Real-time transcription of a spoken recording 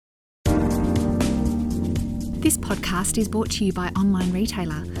This podcast is brought to you by Online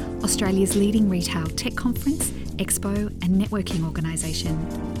Retailer, Australia's leading retail tech conference, expo and networking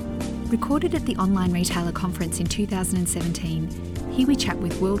organisation. Recorded at the Online Retailer Conference in 2017, here we chat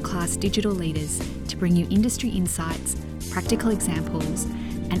with world-class digital leaders to bring you industry insights, practical examples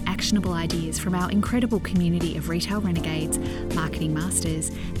and actionable ideas from our incredible community of retail renegades, marketing masters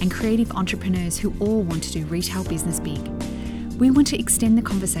and creative entrepreneurs who all want to do retail business big. We want to extend the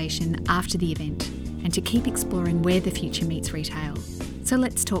conversation after the event and to keep exploring where the future meets retail. So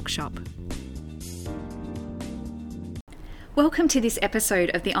let's talk shop. Welcome to this episode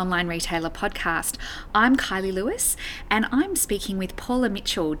of the Online Retailer Podcast. I'm Kylie Lewis and I'm speaking with Paula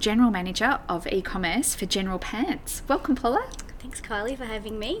Mitchell, General Manager of E-commerce for General Pants. Welcome, Paula. Thanks, Kylie, for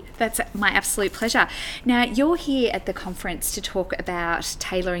having me. That's my absolute pleasure. Now, you're here at the conference to talk about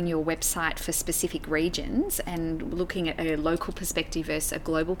tailoring your website for specific regions and looking at a local perspective versus a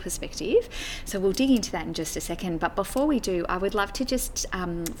global perspective. So we'll dig into that in just a second. But before we do, I would love to just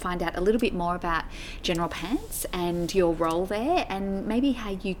find out a little bit more about General Pants and your role there and maybe how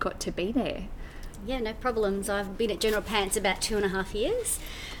you got to be there. Yeah, no problems. I've been at General Pants about 2.5 years.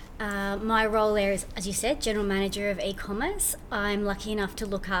 My role there is, as you said, General Manager of E-commerce. I'm lucky enough to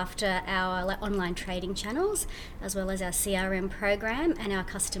look after our online trading channels, as well as our CRM program and our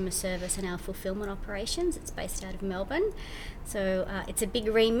customer service and our fulfillment operations. It's based out of Melbourne. So it's a big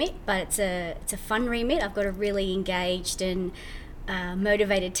remit, but it's a fun remit. I've got a really engaged and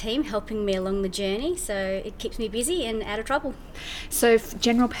motivated team helping me along the journey, so it keeps me busy and out of trouble. So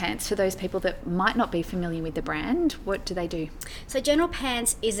General Pants, for those people that might not be familiar with the brand, what do they do? So General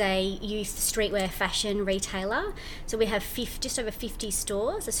Pants is a youth streetwear fashion retailer. So we have just over 50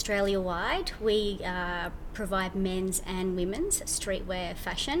 stores Australia-wide. We provide men's and women's streetwear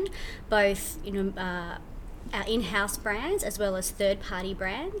fashion, both our in-house brands as well as third-party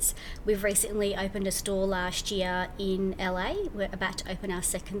brands. We've recently opened a store last year in LA. We're about to open our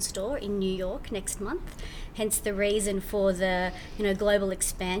second store in New York next month, hence the reason for the global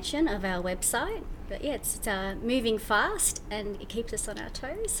expansion of our website. But yeah, it's moving fast and it keeps us on our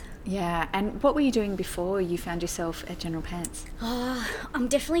toes. Yeah, and what were you doing before you found yourself at General Pants? I'm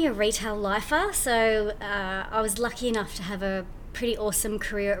definitely a retail lifer, so I was lucky enough to have a pretty awesome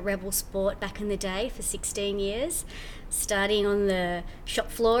career at Rebel Sport back in the day for 16 years, starting on the shop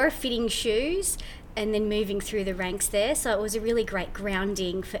floor, fitting shoes, and then moving through the ranks there. So it was a really great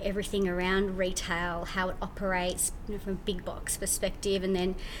grounding for everything around retail, how it operates from a big box perspective, and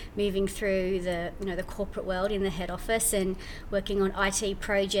then moving through the corporate world in the head office and working on IT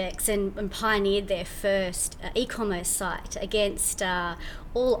projects and pioneered their first e-commerce site against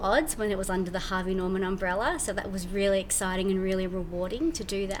all odds when it was under the Harvey Norman umbrella. So that was really exciting and really rewarding to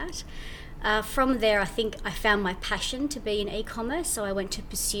do that. From there, I think I found my passion to be in e-commerce, so I went to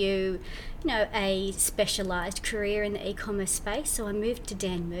pursue, a specialised career in the e-commerce space. So I moved to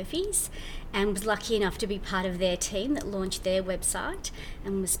Dan Murphy's and was lucky enough to be part of their team that launched their website,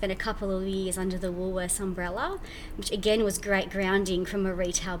 and we spent a couple of years under the Woolworths umbrella, which again was great grounding from a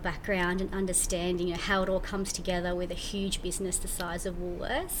retail background and understanding how it all comes together with a huge business the size of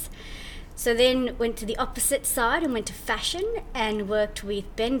Woolworths. So then went to the opposite side and went to fashion and worked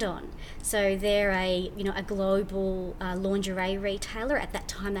with Bendon. So they're a global lingerie retailer. At that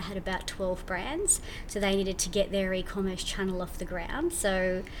time they had about 12 brands, so they needed to get their e-commerce channel off the ground.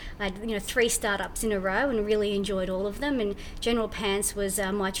 So I had 3 startups in a row and really enjoyed all of them. And General Pants was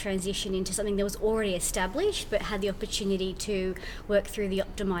my transition into something that was already established, but had the opportunity to work through the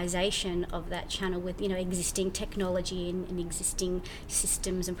optimization of that channel with existing technology and existing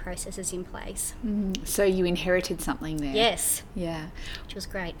systems and processes in place. So you inherited something there? Yes. Yeah. Which was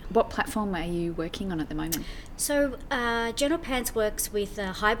great. What platform are you working on at the moment? So General Pants works with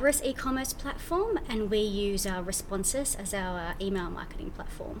a Hybris e-commerce platform, and we use Responsis as our email marketing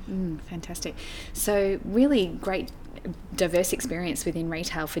platform. Fantastic. So really great diverse experience within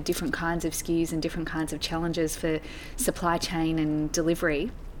retail for different kinds of SKUs and different kinds of challenges for supply chain and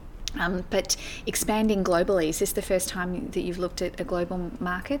delivery. But expanding globally, is this the first time that you've looked at a global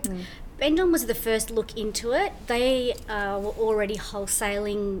market? Bendon was the first look into it. They were already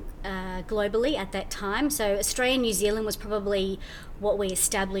wholesaling globally at that time. So Australia and New Zealand was probably what we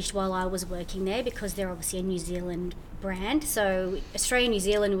established while I was working there, because they're obviously a New Zealand brand. So Australia and New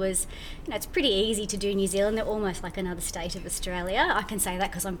Zealand was, it's pretty easy to do New Zealand. They're almost like another state of Australia. I can say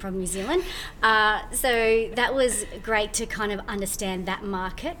that because I'm from New Zealand. So that was great to kind of understand that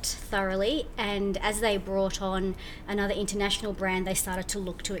market thoroughly. And as they brought on another international brand, they started to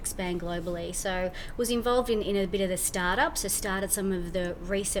look to expand globally. So was involved in a bit of the startup, so started some of the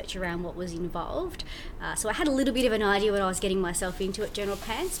research around what was involved. So I had a little bit of an idea what I was getting myself into, into at General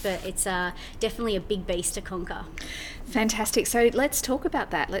Pants, but it's definitely a big beast to conquer. Fantastic. So let's talk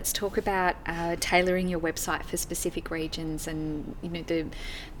about that. Let's talk about tailoring your website for specific regions, and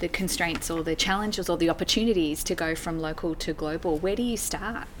the constraints or the challenges or the opportunities to go from local to global. Where do you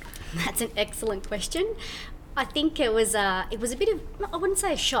start? That's an excellent question. I think it was a bit of, I wouldn't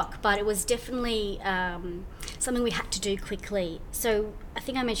say a shock, but it was definitely something we had to do quickly. So I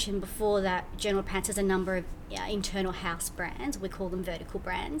think I mentioned before that General Pants has a number of internal house brands. We call them vertical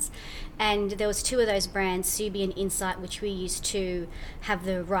brands. And there was two of those brands, Subi and Insight, which we used to have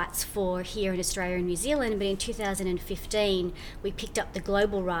the rights for here in Australia and New Zealand. But in 2015, we picked up the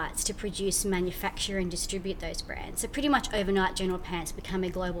global rights to produce, manufacture and distribute those brands. So pretty much overnight, General Pants became a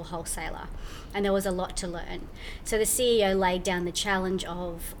global wholesaler. And there was a lot to learn. So the CEO laid down the challenge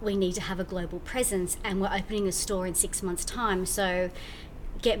of, we need to have a global presence, and we're opening a store in 6 months' time. So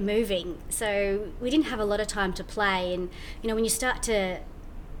get moving. So we didn't have a lot of time to play, and when you start to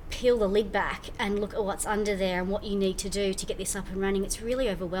peel the lid back and look at what's under there and what you need to do to get this up and running, it's really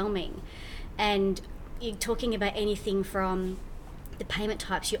overwhelming. And you're talking about anything from the payment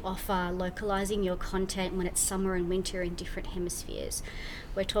types you offer, localizing your content when it's summer and winter in different hemispheres.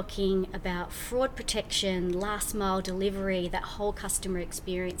 We're talking about fraud protection, last mile delivery, that whole customer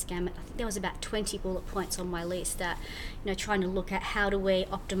experience gamut. I think there was about 20 bullet points on my list that, trying to look at how do we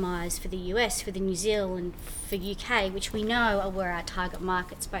optimize for the US, for the New Zealand, for UK, which we know were our target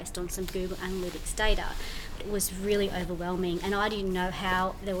markets based on some Google Analytics data. It was really overwhelming, and I didn't know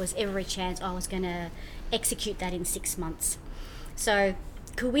how there was every chance I was going to execute that in 6 months. So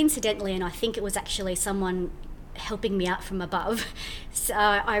coincidentally, and I think it was actually someone helping me out from above,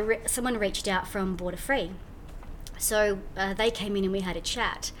 so someone reached out from Border Free. So they came in and we had a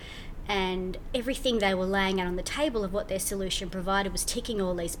chat, and everything they were laying out on the table of what their solution provided was ticking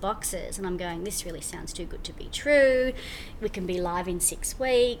all these boxes, and I'm going, this really sounds too good to be true. We can be live in 6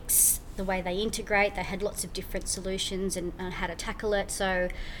 weeks. The way they integrate, they had lots of different solutions and how to tackle it. So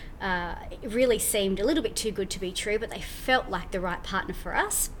it really seemed a little bit too good to be true, but they felt like the right partner for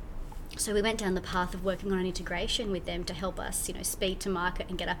us. So we went down the path of working on an integration with them to help us, speed to market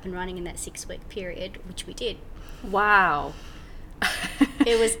and get up and running in that 6-week period, which we did. Wow.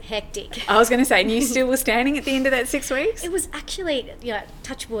 It was hectic. I was going to say, and you still were standing at the end of that 6 weeks? It was actually,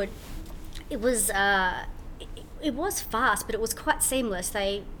 touch wood, it was fast, but it was quite seamless.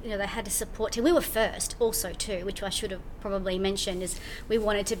 They had a support team. We were first also too, which I should have probably mentioned, is we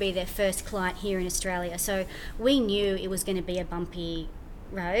wanted to be their first client here in Australia. So we knew it was going to be a bumpy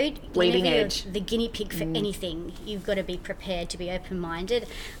road. Bleeding edge. The guinea pig for anything, you've got to be prepared to be open-minded.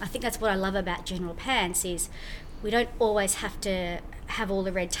 I think that's what I love about General Pants, is we don't always have to have all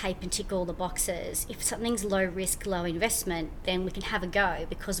the red tape and tick all the boxes. If something's low risk, low investment, then we can have a go,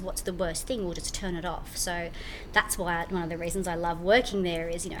 because what's the worst thing? We'll just turn it off. So that's why one of the reasons I love working there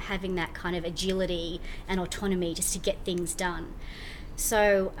is, having that kind of agility and autonomy just to get things done.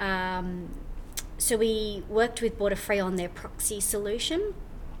 So so we worked with Border Free on their proxy solution,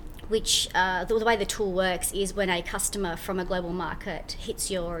 which the way the tool works is when a customer from a global market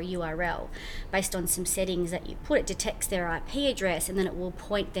hits your URL, based on some settings that you put, it detects their IP address, and then it will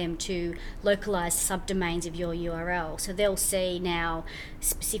point them to localized subdomains of your URL. So they'll see now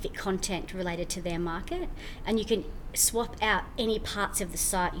specific content related to their market, and you can swap out any parts of the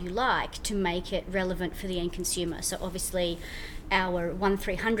site you like to make it relevant for the end consumer. So obviously our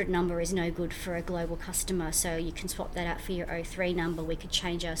 1300 number is no good for a global customer, so you can swap that out for your 03 number. We could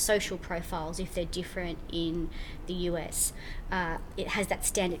change our social profiles if they're different in the US. It has that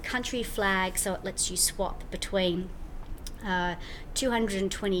standard country flag, so it lets you swap between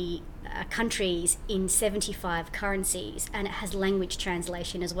 220 countries in 75 currencies, and it has language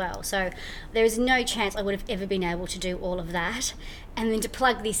translation as well. So there is no chance I would have ever been able to do all of that, and then to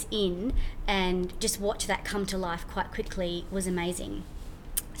plug this in and just watch that come to life quite quickly was amazing.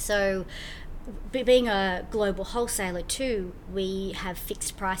 So being a global wholesaler too, we have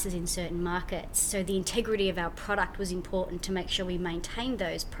fixed prices in certain markets, so the integrity of our product was important to make sure we maintained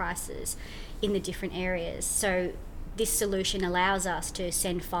those prices in the different areas. So this solution allows us to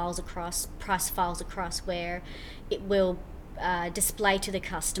send price files across, where it will display to the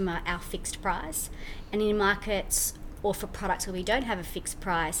customer our fixed price. And in markets or for products where we don't have a fixed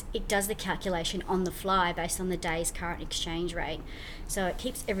price, it does the calculation on the fly based on the day's current exchange rate. So it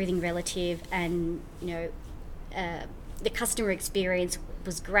keeps everything relative, and the customer experience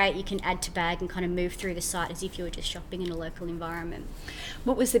was great. You can add to bag and kind of move through the site as if you were just shopping in a local environment.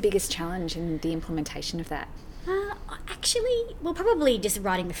 What was the biggest challenge in the implementation of that? Actually, well, probably just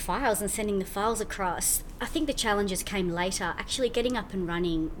writing the files and sending the files across. I think the challenges came later. Actually, getting up and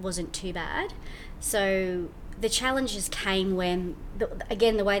running wasn't too bad. So the challenges came when,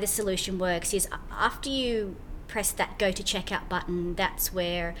 again, the way the solution works is after you press that go to checkout button, that's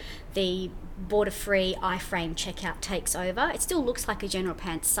where the border-free iframe checkout takes over. It still looks like a General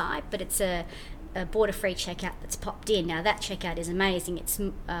Pants site, but it's a border-free checkout that's popped in. Now that checkout is amazing. It's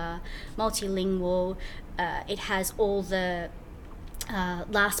multilingual. It has all the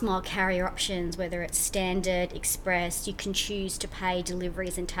last mile carrier options, whether it's standard, express. You can choose to pay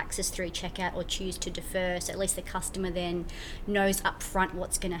deliveries and taxes through checkout or choose to defer, so at least the customer then knows upfront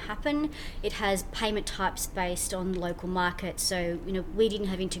what's going to happen. It has payment types based on local markets, so we didn't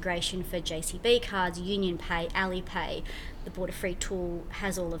have integration for JCB cards, Union Pay, Alipay. The Border Free tool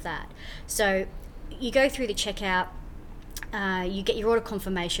has all of that. So you go through the checkout, you get your order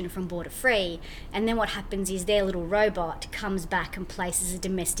confirmation from Border Free, and then what happens is their little robot comes back and places a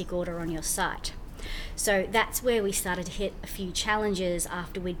domestic order on your site. So that's where we started to hit a few challenges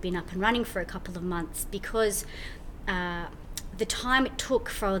after we'd been up and running for a couple of months, because the time it took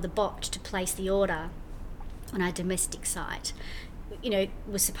for the bot to place the order on our domestic site,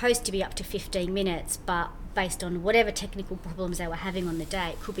 was supposed to be up to 15 minutes, but based on whatever technical problems they were having on the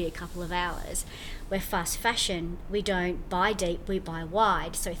day, it could be a couple of hours. We're fast fashion, we don't buy deep, we buy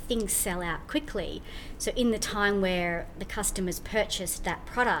wide, so things sell out quickly. So in the time where the customers purchased that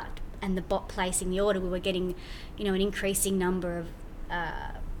product and the bot placing the order, we were getting, an increasing number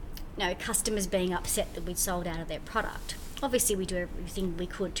of customers being upset that we'd sold out of their product. Obviously we do everything we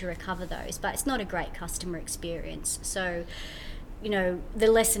could to recover those, but it's not a great customer experience. So the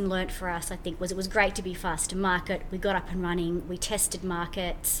lesson learnt for us, I think, was it was great to be fast to market. We got up and running, we tested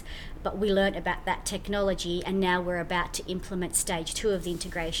markets, but we learnt about that technology, and now we're about to implement stage 2 of the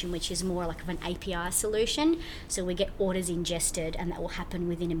integration, which is more like of an API solution. So we get orders ingested, and that will happen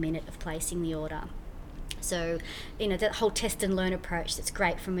within a minute of placing the order. So, that whole test and learn approach, that's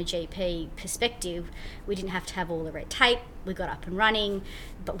great from a GP perspective. We didn't have to have all the red tape. We got up and running,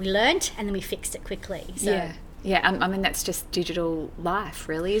 but we learnt, and then we fixed it quickly. So, Yeah, I mean, that's just digital life,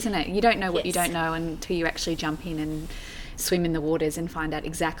 really, isn't it? You don't know what you don't know until you actually jump in and swim in the waters and find out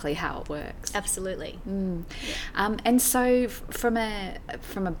exactly how it works. Absolutely. And so from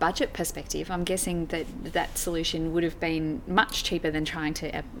a budget perspective, I'm guessing that solution would have been much cheaper than trying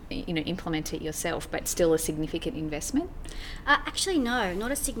to implement it yourself, but still a significant investment? Actually, no,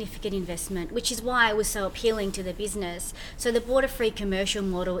 not a significant investment, which is why it was so appealing to the business. So the Border Free commercial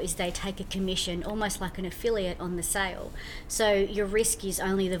model is they take a commission, almost like an affiliate on the sale. So your risk is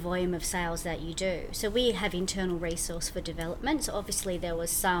only the volume of sales that you do. So we have internal resource for development. So obviously there was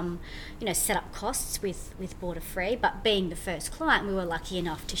some, setup costs with Border Free, but being the first client, we were lucky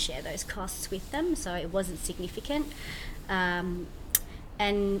enough to share those costs with them. So it wasn't significant. And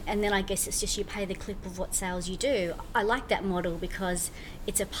then I guess it's just you pay the clip of what sales you do. I like that model because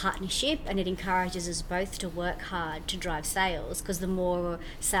it's a partnership and it encourages us both to work hard to drive sales, because the more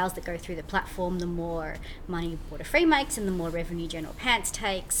sales that go through the platform, the more money Border Free makes and the more revenue General Pants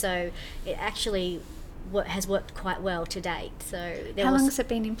takes. So it actually has worked quite well to date. So how long has it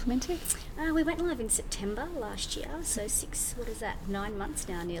been implemented? We went live in September last year, so 9 months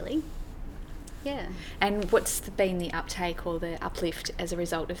now nearly. Yeah. And what's been the uptake or the uplift as a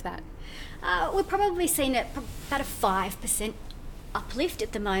result of that? We've probably seen about a 5% uplift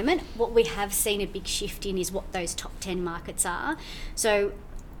at the moment. What we have seen a big shift in is what those top 10 markets are. So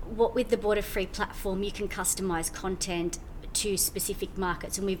with the Border Free platform, you can customise content to specific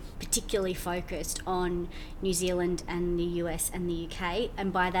markets, and we've particularly focused on New Zealand and the US and the UK,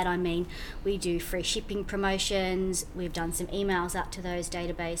 and by that I mean we do free shipping promotions, we've done some emails out to those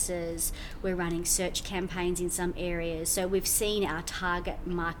databases, we're running search campaigns in some areas. So we've seen our target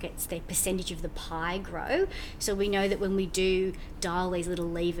markets, their percentage of the pie grow, so we know that when we do dial these little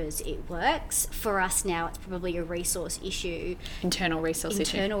levers, it works. For us now, it's probably a resource issue, internal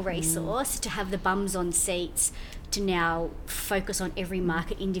resource to have the bums on seats to now focus on every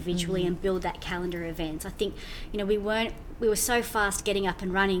market individually and build that calendar events. I think, we were so fast getting up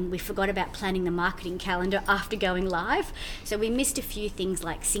and running, we forgot about planning the marketing calendar after going live. So we missed a few things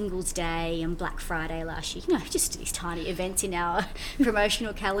like Singles Day and Black Friday last year, just these tiny events in our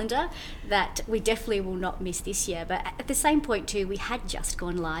promotional calendar that we definitely will not miss this year. But at the same point too, we had just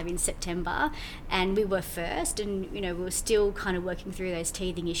gone live in September and we were first, and we were still kind of working through those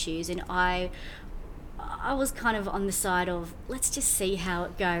teething issues, and I was kind of on the side of let's just see how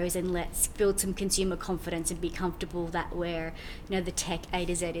it goes and let's build some consumer confidence and be comfortable that where the tech A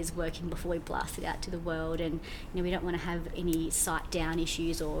to Z is working before we blast it out to the world, and we don't want to have any site down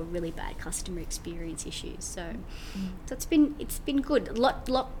issues or really bad customer experience issues. So it's been good.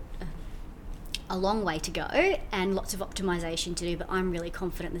 a long way to go and lots of optimization to do, but I'm really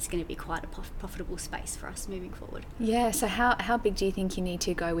confident there's going to be quite a profitable space for us moving forward. Yeah, so how big do you think you need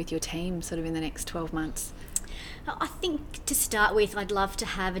to go with your team sort of in the next 12 months? I think to start with, I'd love to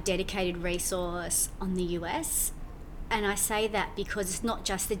have a dedicated resource on the US. And I say that because it's not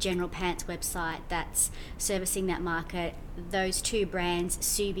just the General Pants website that's servicing that market. Those two brands,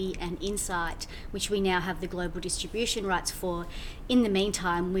 Subi and Insight, which we now have the global distribution rights for. In the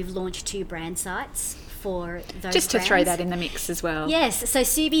meantime, we've launched 2 brand sites for those Just to brands. throw that in the mix as well. Yes, so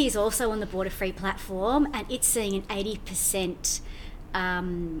Subi is also on the Borderfree platform, and it's seeing an 80%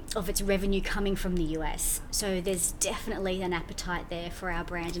 of its revenue coming from the US. So there's definitely an appetite there for our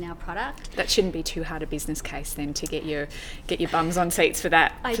brand and our product. That shouldn't be too hard a business case then to get your bums on seats for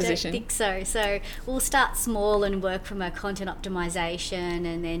that position. I don't think so. So we'll start small and work from a content optimization,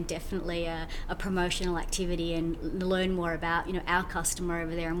 and then definitely a promotional activity, and learn more about our customer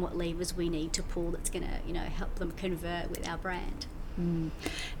over there and what levers we need to pull that's going to help them convert with our brand. And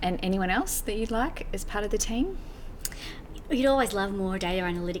anyone else that you'd like as part of the team? You'd always love more data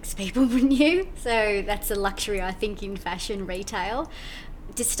analytics people, wouldn't you? So that's a luxury, I think, in fashion retail.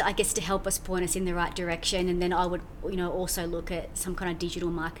 Just, I guess, to help us point us in the right direction. And then I would, also look at some kind of digital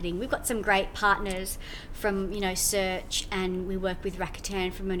marketing. We've got some great partners from, search, and we work with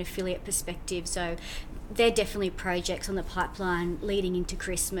Rakuten from an affiliate perspective. So they're definitely projects on the pipeline leading into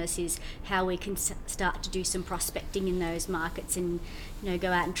Christmas, is how we can start to do some prospecting in those markets and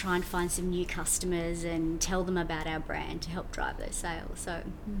go out and try and find some new customers and tell them about our brand to help drive those sales. So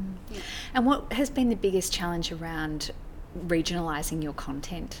yeah. And what has been the biggest challenge around regionalising your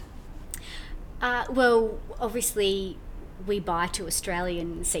content? Well, obviously we buy to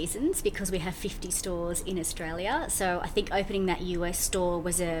Australian seasons because we have 50 stores in Australia. So I think opening that US store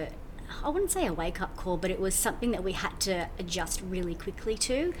was I wouldn't say a wake-up call, but it was something that we had to adjust really quickly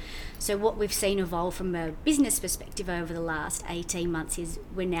to. So what we've seen evolve from a business perspective over the last 18 months is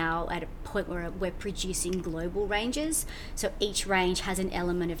we're now at a point where we're producing global ranges. So each range has an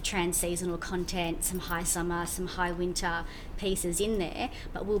element of trans-seasonal content, some high summer, some high winter pieces in there,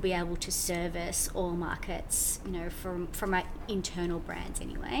 but we'll be able to service all markets, from our internal brands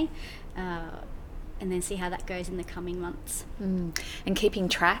anyway. And then see how that goes in the coming months. And keeping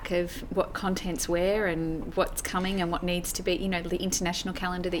track of what content's where and what's coming and what needs to be, the international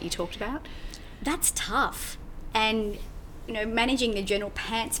calendar that you talked about. That's tough. And, managing the General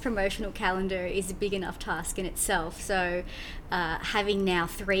Pants promotional calendar is a big enough task in itself. So having now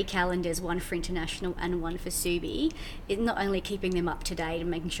 3 calendars, one for international and one for Subi, is not only keeping them up to date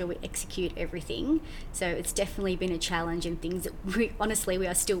and making sure we execute everything. So it's definitely been a challenge, and things that we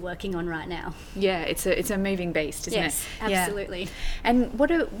are still working on right now. Yeah, it's a moving beast, isn't it? Yes, absolutely. Yeah. And what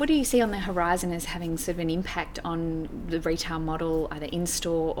do you see on the horizon as having sort of an impact on the retail model, either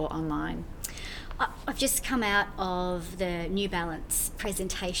in-store or online? I've just come out of the New Balance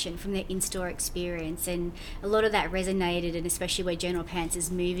presentation from their in-store experience, and a lot of that resonated, and especially where General Pants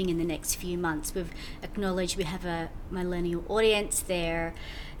is moving in the next few months. We've acknowledged we have a millennial audience. They're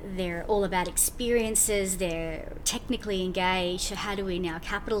all about experiences. They're technically engaged. So how do we now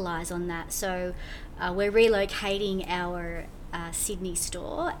capitalise on that? So we're relocating our Sydney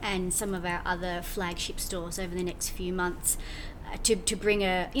store and some of our other flagship stores over the next few months to bring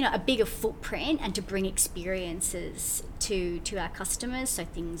a bigger footprint and to bring experiences to our customers. So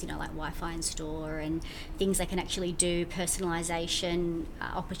things like Wi-Fi in store and things they can actually do, personalisation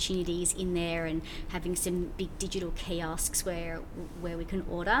opportunities in there, and having some big digital kiosks where we can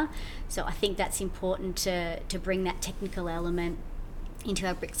order. So I think that's important to bring that technical element into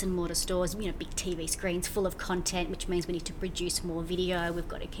our bricks and mortar stores, big TV screens full of content, which means we need to produce more video. We've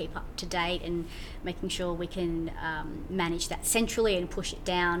got to keep up to date and making sure we can manage that centrally and push it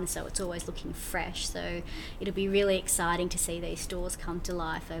down so it's always looking fresh. So it'll be really exciting to see these stores come to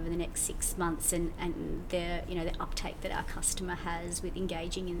life over the next 6 months and the uptake that our customer has with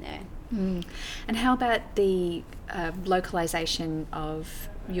engaging in there. And how about the localization of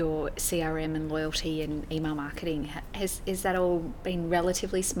your CRM and loyalty and email marketing? Is that all been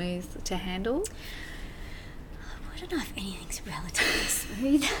relatively smooth to handle? I don't know if anything's relatively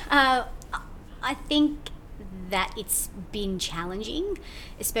smooth. I think that it's been challenging,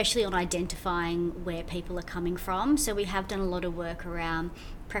 especially on identifying where people are coming from. So we have done a lot of work around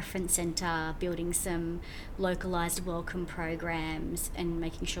preference centre, building some localised welcome programs and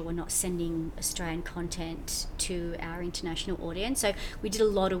making sure we're not sending Australian content to our international audience. So we did a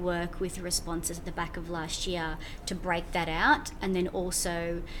lot of work with responses at the back of last year to break that out, and then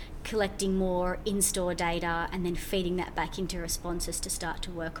also collecting more in-store data and then feeding that back into responses to start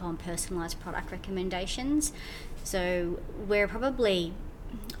to work on personalised product recommendations. So we're probably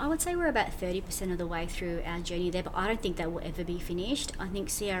I would say we're about 30% of the way through our journey there, but I don't think that will ever be finished. I think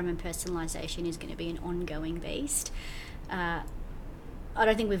CRM and personalisation is going to be an ongoing beast. I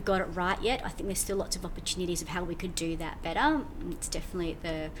don't think we've got it right yet. I think there's still lots of opportunities of how we could do that better. It's definitely at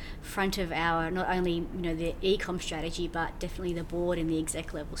the front of our, not only the e-com strategy, but definitely the board and the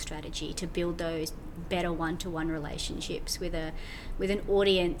exec level strategy to build those better one-to-one relationships with an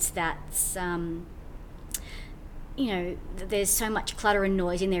audience that's there's so much clutter and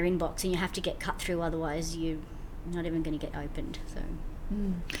noise in their inbox, and you have to get cut through, otherwise you're not even going to get opened.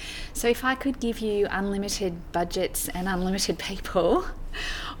 So if I could give you unlimited budgets and unlimited people,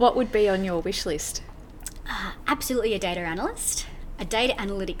 what would be on your wish list? Absolutely a data analyst, a data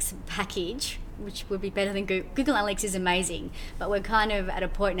analytics package, which would be better than Google. Google Analytics is amazing, but we're kind of at a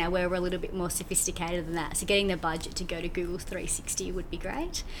point now where we're a little bit more sophisticated than that. So getting the budget to go to Google 360 would be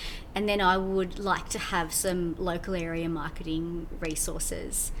great. And then I would like to have some local area marketing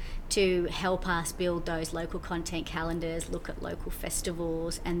resources to help us build those local content calendars, look at local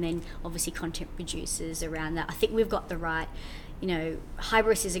festivals, and then obviously content producers around that. I think we've got the right,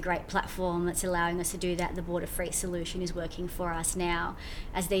 Hybris is a great platform that's allowing us to do that. The Border Freight solution is working for us now.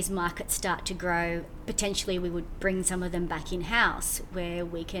 As these markets start to grow, potentially we would bring some of them back in-house where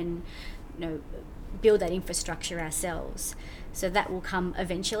we can, build that infrastructure ourselves. So that will come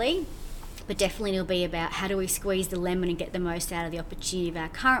eventually. But definitely it'll be about how do we squeeze the lemon and get the most out of the opportunity of our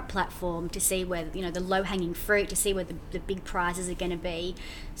current platform, to see where, the low-hanging fruit, to see where the big prizes are going to be,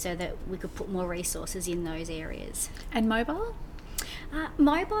 so that we could put more resources in those areas. And mobile?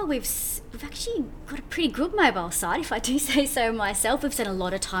 Mobile, we've actually got a pretty good mobile site, if I do say so myself. We've spent a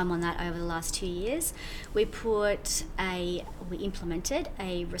lot of time on that over the last 2 years. We implemented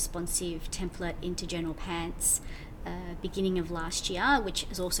a responsive template into General Pants beginning of last year, which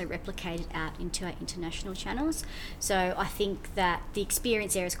is also replicated out into our international channels. So I think that the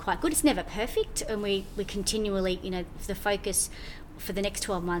experience there is quite good. It's never perfect, and we continually, the focus for the next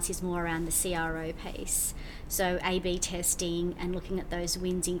 12 months is more around the CRO piece. So A/B testing and looking at those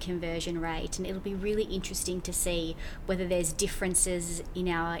wins in conversion rate, and it'll be really interesting to see whether there's differences in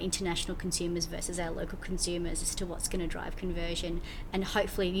our international consumers versus our local consumers as to what's going to drive conversion. And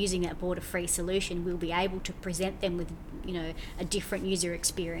hopefully using that border-free solution, we'll be able to present them with a different user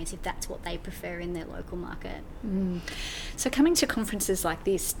experience if that's what they prefer in their local market. So coming to conferences like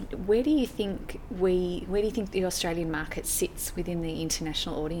this, where do you think the Australian market sits within the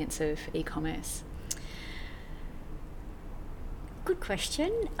international audience of e-commerce? Good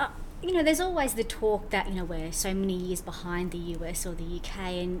question. There's always the talk that, we're so many years behind the US or the UK,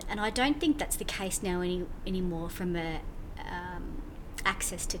 and I don't think that's the case now anymore from a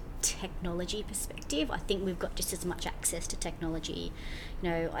access to technology perspective. I think we've got just as much access to technology.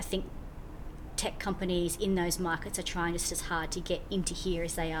 I think tech companies in those markets are trying just as hard to get into here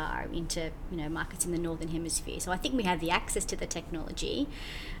as they are into, markets in the Northern Hemisphere. So I think we have the access to the technology.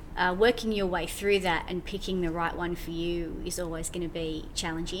 Working your way through that and picking the right one for you is always going to be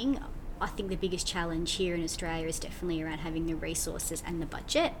challenging. I think the biggest challenge here in Australia is definitely around having the resources and the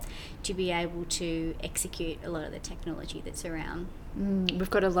budget to be able to execute a lot of the technology that's around.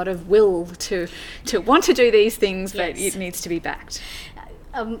 We've got a lot of will to want to do these things, but Yes. it needs to be backed.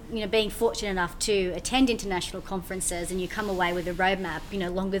 Being fortunate enough to attend international conferences, and you come away with a roadmap,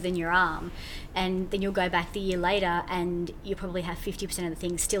 longer than your arm, and then you'll go back the year later and you probably have 50% of the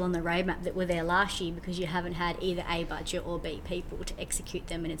things still on the roadmap that were there last year because you haven't had either A, budget, or B, people to execute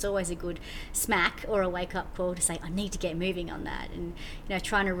them. And it's always a good smack or a wake-up call to say, I need to get moving on that. And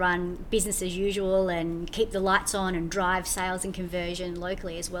trying to run business as usual and keep the lights on and drive sales and conversion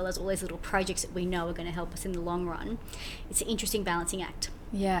locally, as well as all these little projects that we know are going to help us in the long run. It's an interesting balancing act.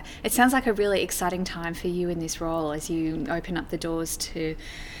 Yeah, it sounds like a really exciting time for you in this role as you open up the doors to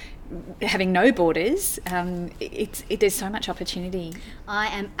having no borders. There's so much opportunity. I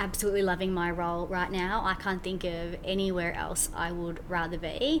am absolutely loving my role right now. I can't think of anywhere else I would rather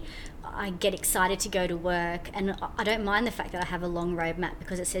be. I get excited to go to work, and I don't mind the fact that I have a long roadmap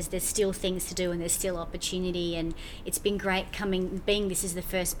because it says there's still things to do and there's still opportunity. And it's been great being this is the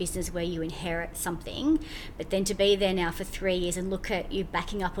first business where you inherit something, but then to be there now for 3 years and look at you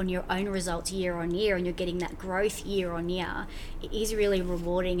backing up on your own results year on year, and you're getting that growth year on year, it is really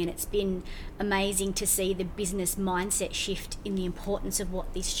rewarding. And it's been amazing to see the business mindset shift in the importance of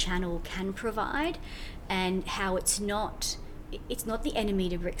what this channel can provide, and how it's not it's not the enemy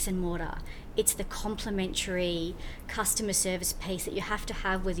to bricks and mortar. It's the complementary customer service piece that you have to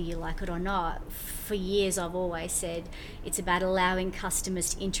have whether you like it or not. For years I've always said it's about allowing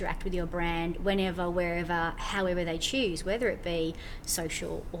customers to interact with your brand whenever, wherever, however they choose, whether it be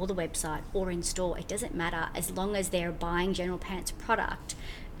social or the website or in store. It doesn't matter, as long as they're buying General Pants product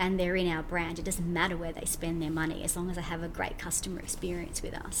and they're in our brand. It doesn't matter where they spend their money, as long as they have a great customer experience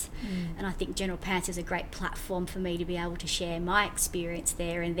with us. And I think General Pants is a great platform for me to be able to share my experience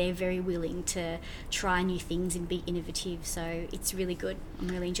there, and they're very willing to try new things and be innovative, so it's really good. I'm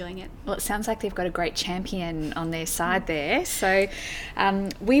really enjoying it. Well, it sounds like they've got a great champion on their side there, so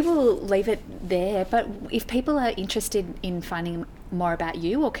we will leave it there. But if people are interested in finding more about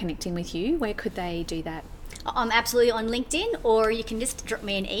you or connecting with you, where could they do that? I'm absolutely on LinkedIn, or you can just drop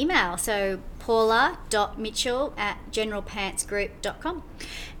me an email. So paula.mitchell@generalpantsgroup.com.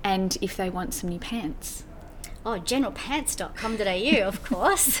 And if they want some new pants? Oh, generalpants.com.au, of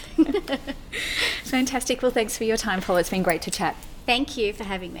course. Fantastic. Well, thanks for your time, Paula. It's been great to chat. Thank you for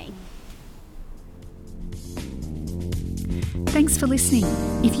having me. Thanks for listening.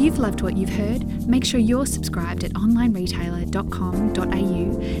 If you've loved what you've heard, make sure you're subscribed at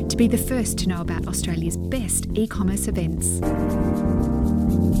onlineretailer.com.au to be the first to know about Australia's best e-commerce events.